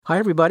Hi,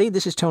 everybody.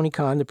 This is Tony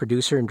Kahn, the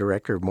producer and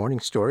director of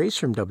Morning Stories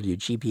from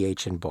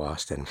WGBH in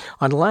Boston.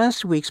 On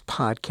last week's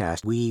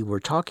podcast, we were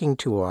talking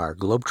to our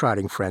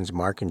globetrotting friends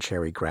Mark and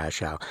Sherry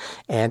Grashow,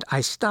 and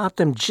I stopped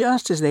them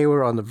just as they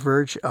were on the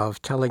verge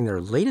of telling their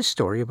latest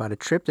story about a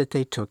trip that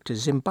they took to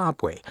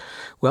Zimbabwe.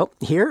 Well,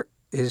 here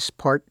is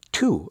part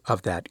 2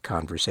 of that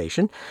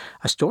conversation,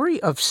 a story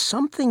of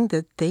something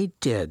that they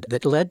did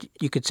that led,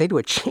 you could say, to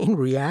a chain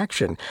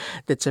reaction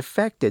that's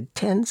affected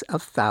tens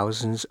of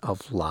thousands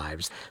of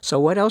lives. So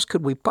what else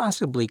could we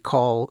possibly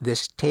call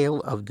this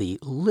tale of the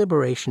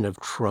liberation of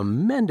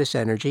tremendous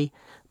energy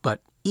but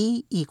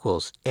E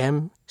equals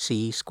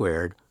mc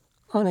squared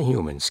on a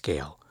human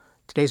scale?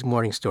 Today's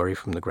morning story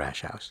from the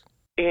Grash House.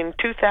 In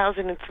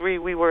 2003,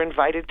 we were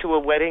invited to a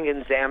wedding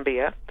in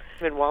Zambia.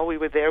 And while we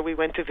were there, we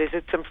went to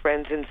visit some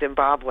friends in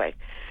Zimbabwe.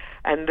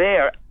 And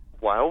there,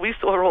 while we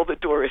saw all the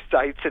tourist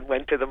sites and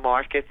went to the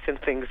markets and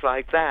things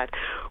like that,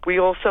 we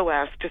also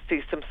asked to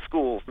see some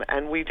schools.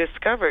 And we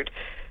discovered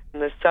in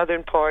the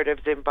southern part of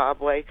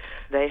Zimbabwe,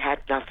 they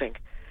had nothing.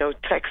 No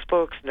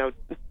textbooks, no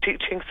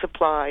teaching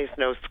supplies,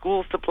 no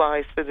school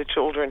supplies for the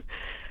children.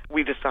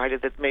 We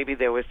decided that maybe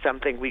there was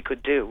something we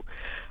could do.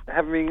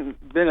 Having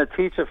been a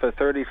teacher for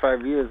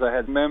 35 years, I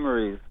had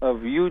memories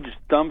of huge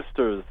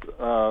dumpsters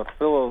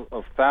full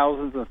of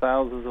thousands and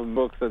thousands of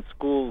books that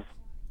schools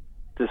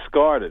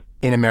discarded.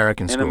 In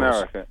American schools. In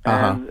America.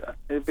 And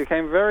it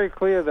became very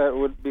clear that it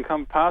would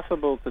become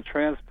possible to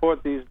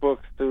transport these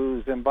books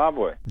to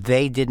Zimbabwe.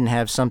 They didn't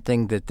have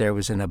something that there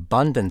was an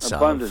abundance of.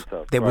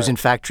 That was, in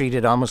fact,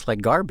 treated almost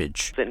like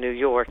garbage. In New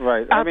York.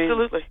 Right.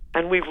 Absolutely.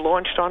 And we've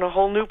launched on a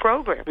whole new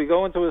program. We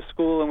go into a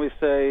school and we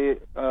say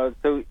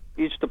to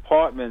each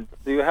department,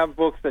 do you have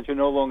books that you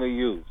no longer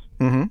use?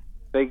 Mm-hmm.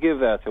 They give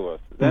that to us.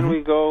 Then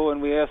we go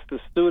and we ask the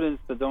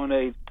students to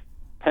donate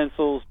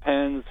pencils,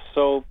 pens,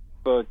 soap,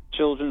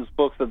 children's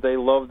books that they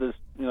loved as,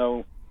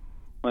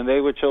 when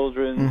they were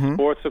children,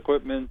 sports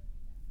equipment,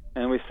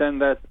 and we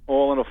send that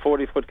all in a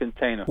 40-foot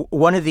container.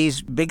 One of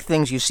these big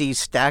things you see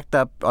stacked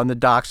up on the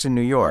docks in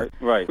New York.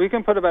 Right. We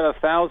can put about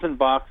 1,000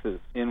 boxes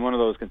in one of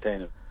those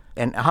containers.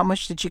 And how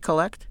much did you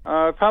collect?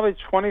 Probably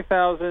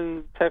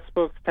 20,000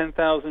 textbooks,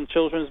 10,000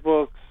 children's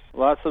books,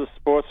 lots of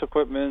sports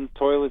equipment,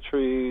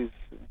 toiletries.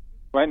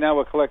 Right now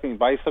we're collecting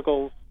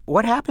bicycles.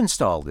 What happens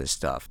to all this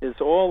stuff? It's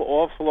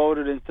all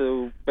offloaded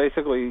into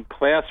basically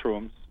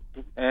classrooms,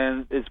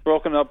 and it's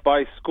broken up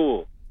by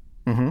school.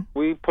 Mm-hmm.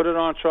 We put it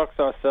on trucks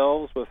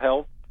ourselves with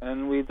help,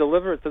 and we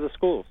deliver it to the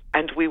schools.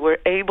 And we were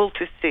able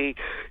to see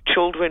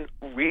children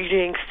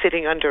reading,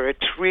 sitting under a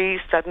tree,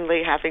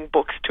 suddenly having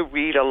books to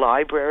read, a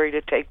library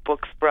to take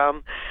books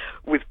from,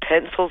 with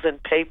pencils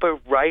and paper,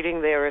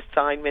 writing their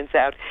assignments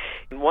out.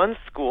 In one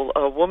school,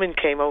 a woman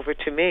came over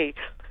to me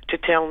to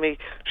tell me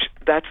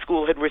that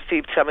school had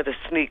received some of the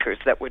sneakers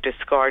that were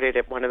discarded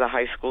at one of the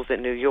high schools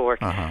in New York.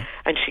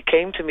 And she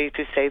came to me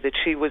to say that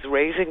she was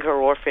raising her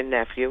orphan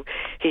nephew.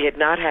 He had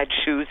not had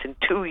shoes in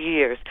 2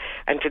 years,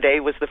 and today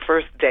was the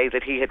first day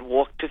that he had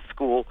walked to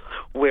school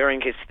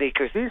wearing his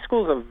sneakers. These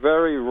schools are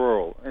very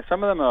rural, and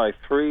some of them are like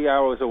 3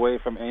 hours away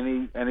from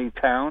any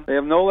town. They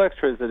have no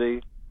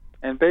electricity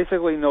and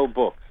basically no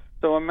books.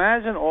 So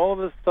imagine all of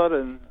a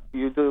sudden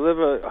you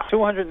deliver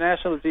 200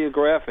 National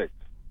Geographics,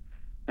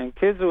 and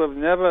kids who have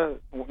never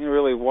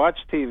really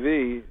watched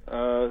TV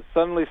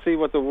suddenly see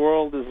what the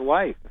world is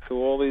like through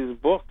all these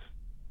books.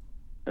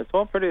 It's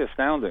all pretty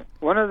astounding.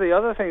 One of the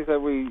other things that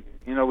we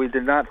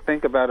did not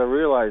think about or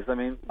realize,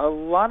 a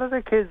lot of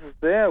the kids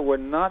there were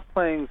not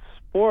playing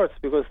sports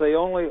because they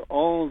only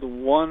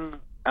owned one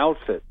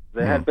outfit.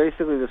 They had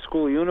basically the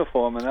school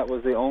uniform, and that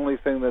was the only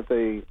thing that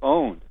they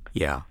owned.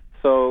 Yeah.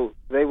 So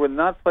they would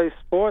not play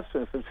sports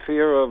in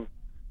fear of,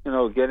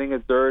 getting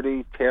it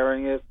dirty,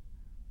 tearing it.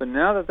 But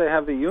now that they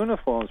have the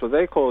uniforms, what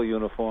they call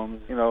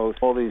uniforms,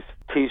 all these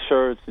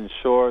T-shirts and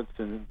shorts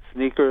and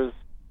sneakers,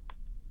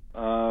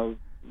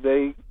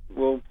 they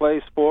will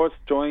play sports,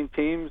 join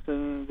teams,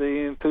 and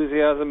the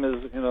enthusiasm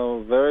is,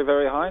 very,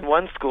 very high.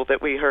 One school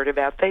that we heard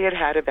about, they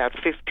had about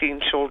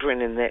 15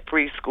 children in their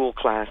preschool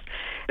class.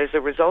 As a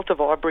result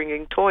of our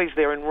bringing toys,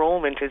 their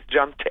enrollment has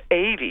jumped to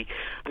 80.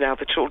 Now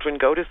the children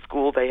go to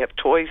school, they have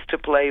toys to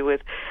play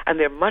with, and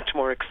they're much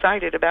more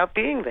excited about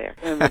being there.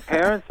 And the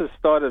parents have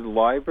started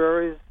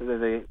libraries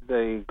that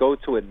they go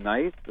to at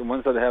night, the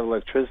ones that have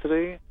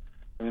electricity.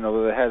 They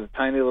had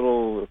tiny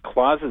little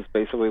closets,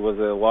 basically, was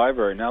their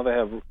library. Now they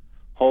have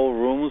whole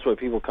rooms where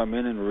people come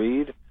in and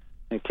read,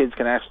 and kids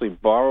can actually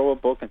borrow a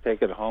book and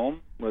take it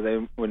home, where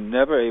they were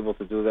never able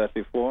to do that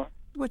before.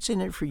 What's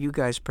in it for you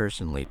guys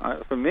personally?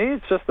 For me,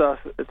 it's just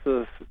it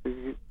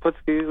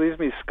leaves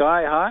me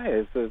sky high.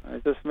 It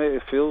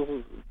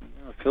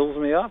fills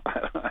me up.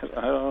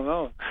 I don't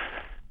know,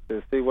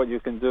 to see what you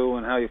can do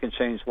and how you can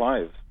change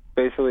lives.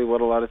 Basically,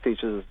 what a lot of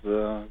teachers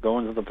go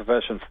into the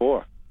profession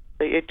for.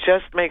 It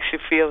just makes you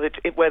feel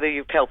that whether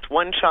you've helped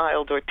one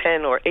child or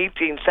 10 or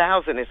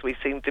 18,000, as we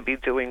seem to be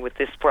doing with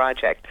this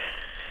project,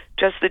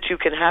 just that you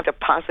can have a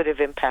positive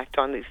impact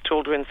on these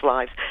children's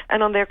lives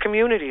and on their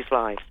community's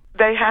lives.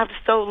 They have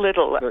so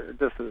little.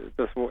 Just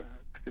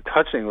a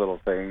touching little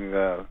thing.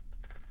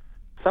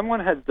 someone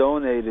had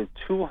donated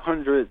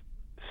 200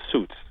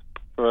 suits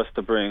for us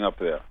to bring up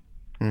there.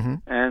 Mm-hmm.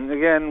 And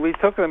again, we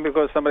took them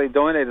because somebody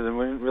donated them.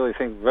 We didn't really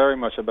think very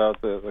much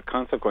about the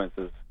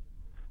consequences.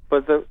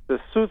 But the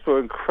suits were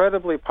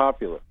incredibly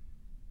popular.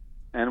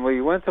 And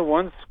we went to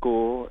one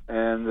school,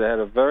 and they had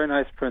a very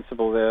nice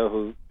principal there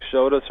who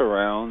showed us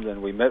around,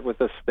 and we met with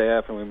the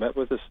staff, and we met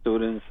with the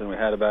students, and we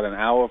had about an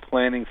hour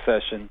planning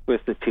session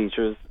with the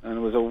teachers, and it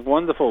was a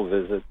wonderful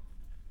visit.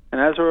 And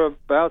as we were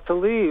about to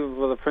leave,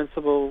 well, the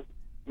principal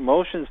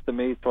motions to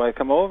me, so I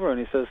come over, and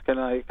he says, can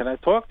I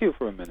talk to you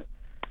for a minute?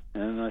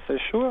 And I said,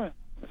 sure.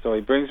 So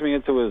he brings me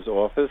into his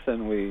office,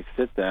 and we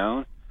sit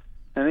down,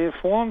 and he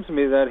informs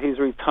me that he's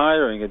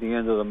retiring at the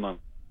end of the month.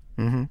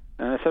 Mm-hmm.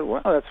 And I said,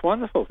 well, that's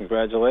wonderful.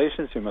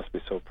 Congratulations. You must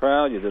be so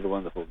proud. You did a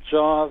wonderful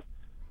job.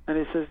 And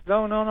he says,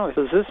 no.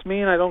 Does this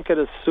mean I don't get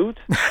a suit?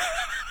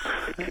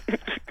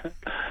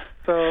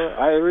 So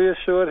I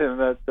reassured him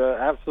that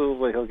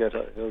absolutely he'll get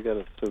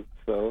a suit.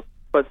 So,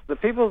 but the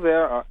people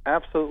there are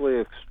absolutely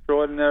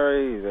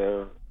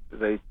extraordinary.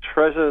 They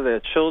treasure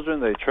their children.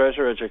 They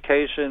treasure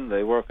education.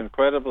 They work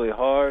incredibly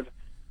hard.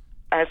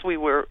 As we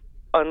were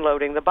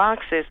unloading the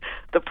boxes,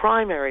 the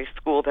primary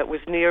school that was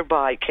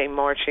nearby came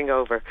marching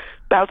over.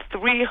 About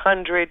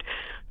 300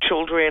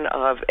 children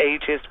of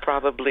ages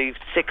probably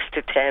 6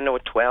 to 10 or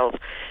 12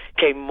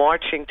 came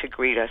marching to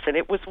greet us, and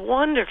it was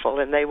wonderful,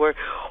 and they were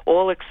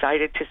all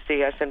excited to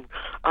see us, and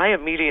I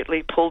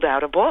immediately pulled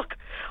out a book.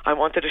 I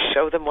wanted to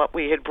show them what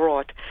we had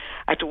brought,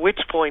 at which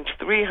point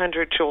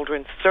 300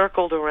 children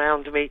circled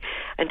around me,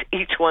 and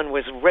each one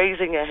was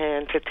raising a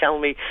hand to tell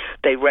me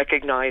they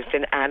recognized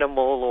an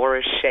animal or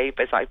a shape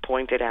as I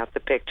pointed out the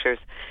pictures.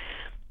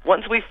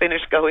 Once we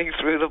finished going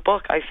through the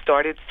book, I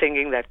started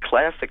singing that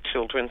classic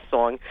children's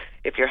song,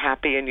 If You're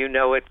Happy and You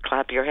Know It,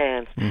 Clap Your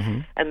Hands. Mm-hmm.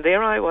 And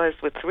there I was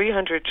with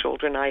 300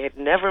 children I had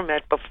never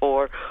met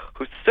before,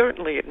 who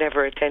certainly had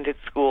never attended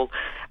school,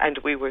 and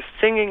we were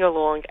singing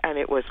along, and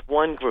it was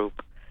one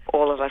group,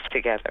 all of us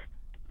together.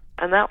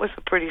 And that was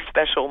a pretty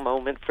special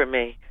moment for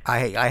me.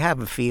 I have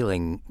a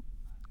feeling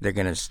they're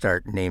going to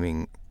start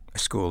naming a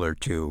school or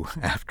two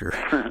after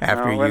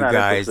you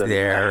guys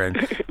there,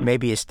 and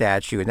maybe a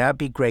statue, and that'd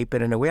be great.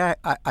 But in a way,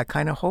 I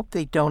kind of hope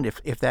they don't,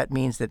 if that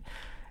means that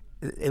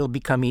it'll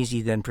become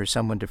easy then for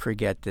someone to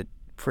forget that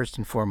first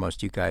and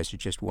foremost, you guys are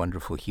just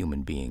wonderful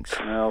human beings.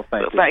 Well,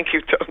 thank you. Thank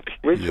you,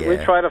 Tony. We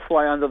try to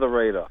fly under the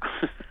radar.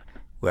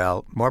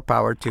 Well, more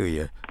power to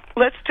you.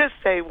 Let's just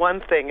say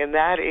one thing, and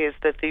that is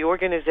that the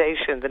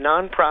organization, the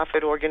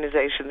nonprofit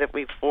organization that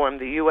we've formed,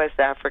 the U.S.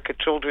 Africa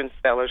Children's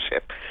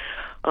Fellowship,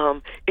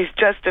 is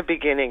just a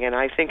beginning, and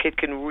I think it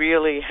can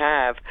really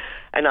have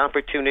an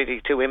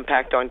opportunity to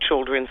impact on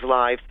children's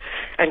lives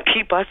and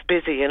keep us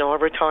busy in our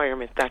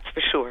retirement, that's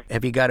for sure.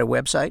 Have you got a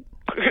website?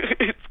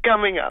 It's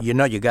coming up. You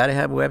know, you got to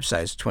have a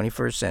website. It's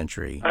 21st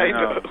century. I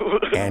know.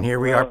 And here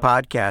we are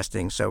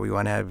podcasting, so we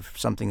want to have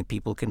something that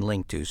people can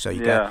link to. So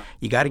you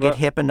got to get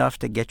hip enough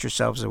to get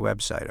yourselves a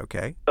website,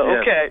 okay?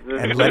 Okay.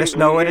 And let us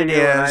know what it is.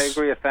 I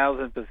agree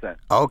 1,000%.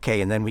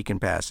 Okay, and then we can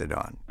pass it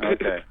on.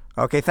 Okay.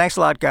 Okay, thanks a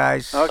lot,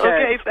 guys.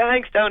 Okay,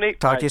 thanks, Tony.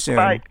 Talk to you soon.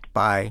 Bye.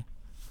 Bye.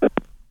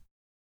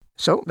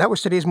 So that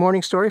was today's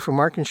morning story from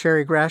Mark and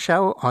Sherry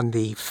Grashow on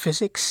the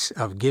physics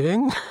of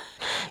giving.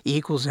 E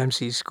equals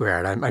MC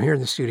squared. I'm here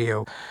in the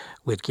studio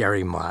with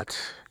Gary Mott.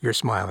 You're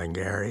smiling,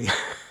 Gary.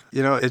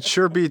 You know, it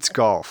sure beats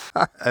golf.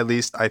 At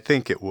least I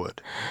think it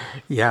would.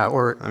 Yeah,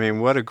 I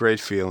mean, what a great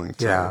feeling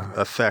to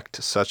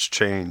affect such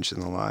change in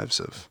the lives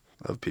of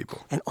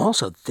people. And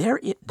also, they're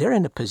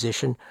in a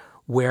position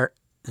where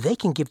they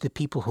can give the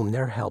people whom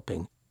they're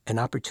helping an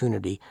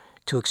opportunity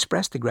to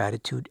express the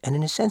gratitude and,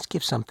 in a sense,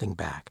 give something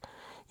back.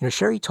 You know,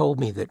 Sherry told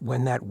me that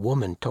when that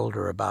woman told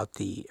her about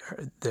the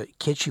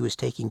kid she was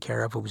taking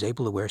care of who was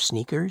able to wear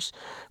sneakers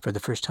for the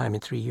first time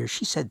in 3 years,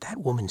 she said that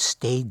woman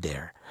stayed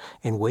there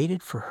and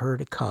waited for her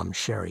to come,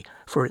 Sherry,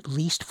 for at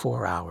least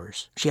 4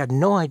 hours. She had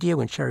no idea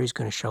when Sherry was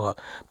going to show up,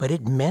 but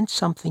it meant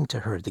something to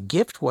her. The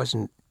gift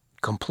wasn't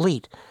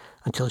complete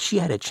until she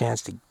had a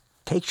chance to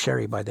take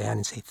Sherry by the hand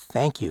and say,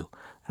 thank you.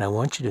 And I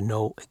want you to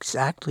know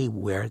exactly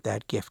where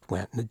that gift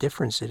went and the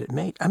difference that it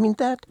made. I mean,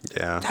 that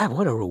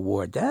what a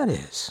reward that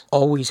is.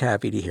 Always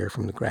happy to hear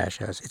from the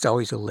Grashhows. It's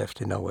always a lift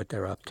to know what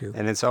they're up to.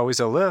 And it's always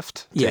a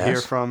lift to hear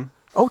from...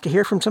 Oh, to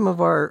hear from some of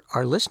our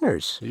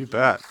listeners. You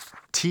bet.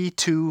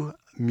 T2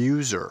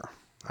 Muser.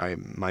 I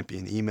might be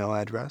an email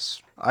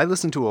address. I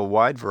listen to a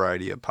wide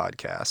variety of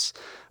podcasts,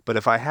 but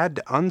if I had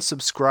to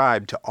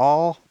unsubscribe to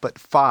all but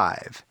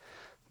 5,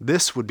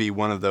 this would be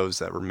one of those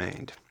that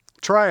remained.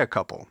 Try a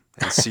couple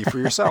and see for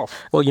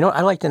yourself. Well, you know,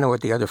 I like to know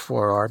what the other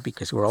 4 are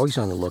because we're always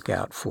on the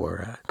lookout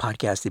for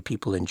podcasts that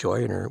people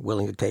enjoy and are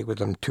willing to take with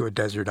them to a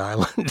desert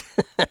island.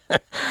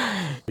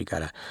 We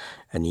got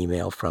an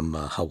email from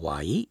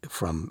Hawaii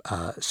from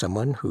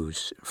someone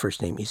whose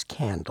first name is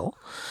Candle.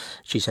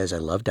 She says, I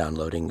love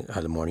downloading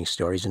the morning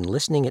stories and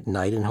listening at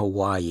night in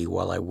Hawaii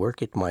while I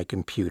work at my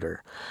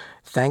computer.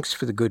 Thanks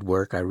for the good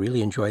work. I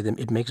really enjoy them.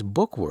 It makes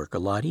book work a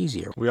lot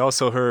easier. We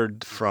also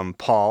heard from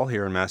Paul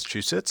here in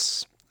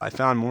Massachusetts. I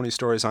found Morning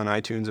Stories on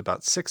iTunes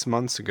about 6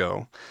 months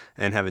ago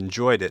and have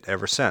enjoyed it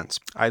ever since.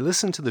 I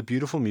listen to the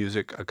beautiful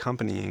music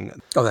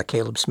accompanying that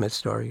Caleb Smith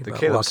story. the about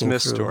Caleb walking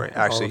Smith through story.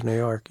 all Actually, of New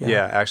York.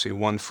 yeah, actually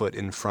one foot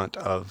in front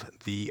of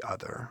the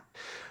other.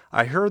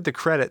 I heard the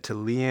credit to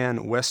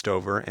Leanne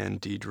Westover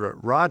and Deidre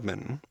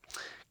Rodman.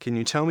 Can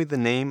you tell me the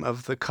name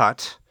of the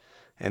cut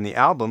and the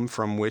album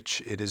from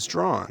which it is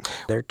drawn?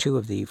 They're two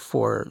of the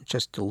four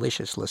just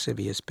delicious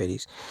lascivious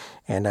biddies.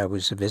 And I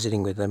was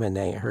visiting with them, and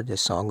they heard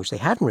this song, which they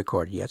hadn't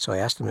recorded yet. So I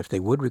asked them if they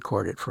would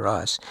record it for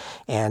us.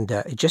 And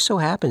it just so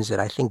happens that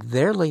I think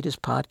their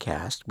latest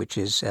podcast, which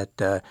is at...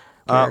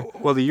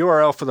 well, the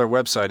URL for their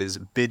website is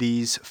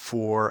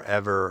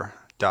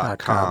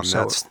biddiesforever.com. So,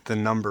 that's the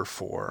number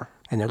 4.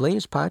 And their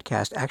latest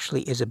podcast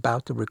actually is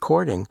about the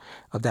recording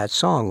of that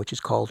song, which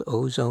is called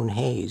Ozone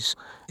Haze.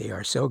 They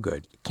are so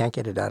good. Can't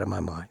get it out of my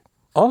mind.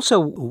 Also,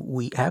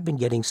 we have been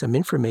getting some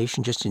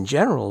information just in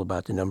general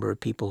about the number of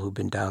people who've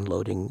been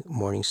downloading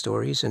Morning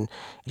Stories, and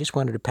I just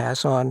wanted to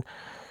pass on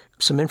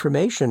some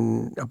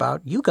information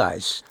about you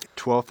guys.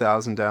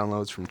 12,000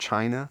 downloads from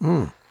China,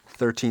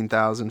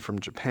 13,000 from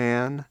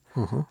Japan,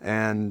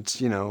 and,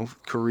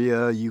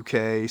 Korea,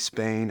 UK,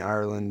 Spain,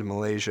 Ireland,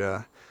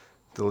 Malaysia.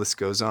 The list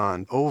goes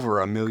on. Over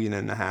 1.5 million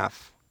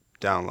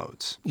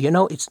downloads.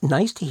 It's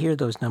nice to hear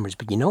those numbers,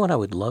 but you know what I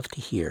would love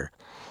to hear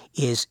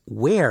is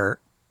where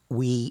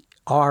we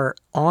are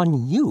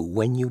on you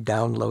when you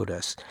download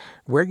us,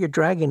 where you're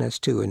dragging us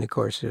to in the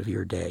course of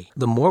your day.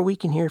 The more we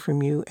can hear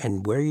from you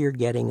and where you're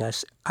getting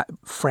us,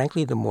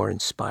 frankly, the more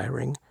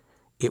inspiring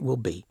it will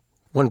be.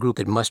 One group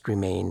that must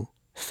remain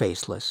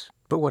faceless,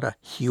 but what a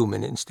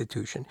human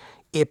institution.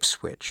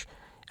 Ipswich,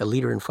 a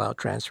leader in file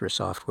transfer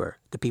software,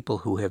 the people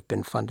who have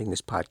been funding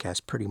this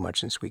podcast pretty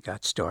much since we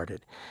got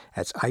started.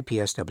 That's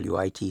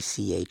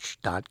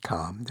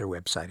ipswitch.com, their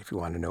website, if you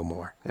want to know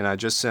more. And I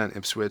just sent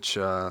Ipswich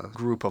a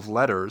group of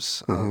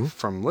letters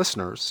from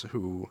listeners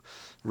who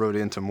wrote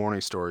into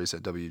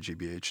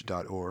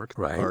morningstories@wgbh.org,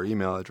 Right. our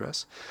email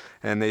address.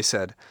 And they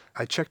said,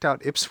 I checked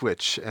out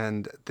Ipswich,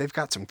 and they've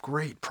got some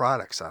great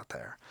products out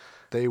there.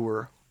 They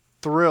were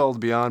thrilled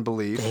beyond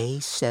belief.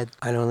 They said,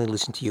 I not only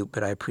listen to you,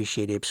 but I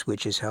appreciate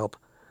Ipswich's help.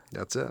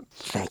 That's it.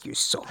 Thank you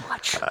so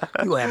much.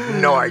 You have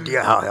no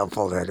idea how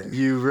helpful that is.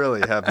 You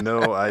really have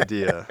no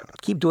idea.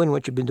 Keep doing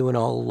what you've been doing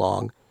all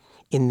along.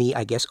 In the,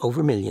 I guess,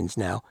 over millions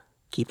now.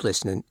 Keep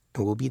listening,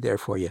 and we'll be there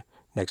for you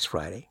next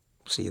Friday.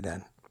 See you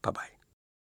then. Bye-bye.